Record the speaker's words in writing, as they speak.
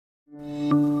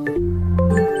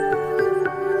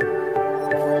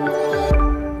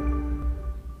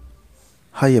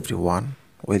Hi everyone,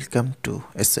 welcome to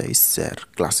share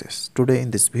classes. Today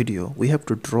in this video we have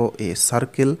to draw a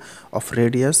circle of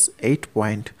radius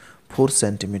 8.4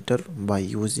 centimeter by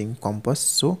using compass.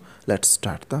 So let's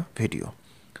start the video.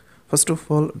 First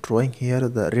of all, drawing here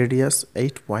the radius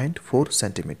 8.4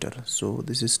 centimeter. So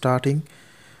this is starting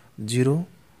 0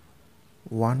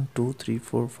 1 2 3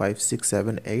 4 5 6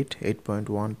 7 8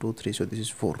 8.1 2 3. So this is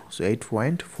 4, so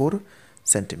 8.4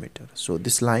 centimeter. So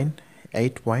this line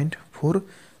 8.4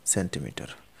 centimeter.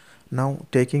 Now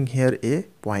taking here a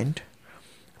point,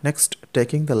 next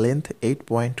taking the length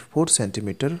 8.4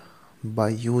 centimeter by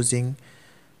using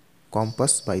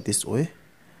compass by this way,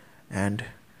 and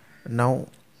now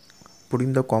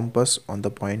putting the compass on the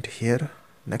point here.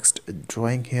 Next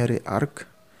drawing here a arc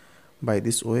by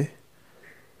this way.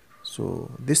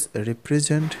 So this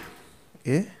represent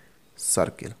a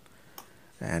circle,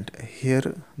 and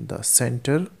here the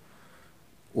center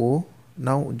O.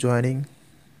 Now joining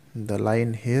the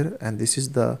line here, and this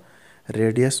is the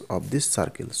radius of this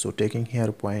circle. So taking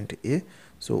here point A,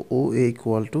 so OA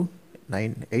equal to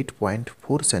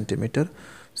 8.4 centimeter.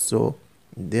 So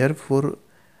therefore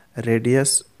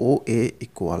radius OA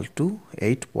equal to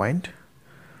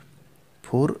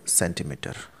 8.4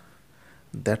 centimeter.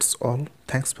 That's all.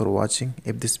 Thanks for watching.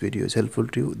 If this video is helpful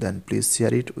to you, then please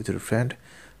share it with your friend.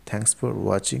 Thanks for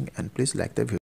watching, and please like the video.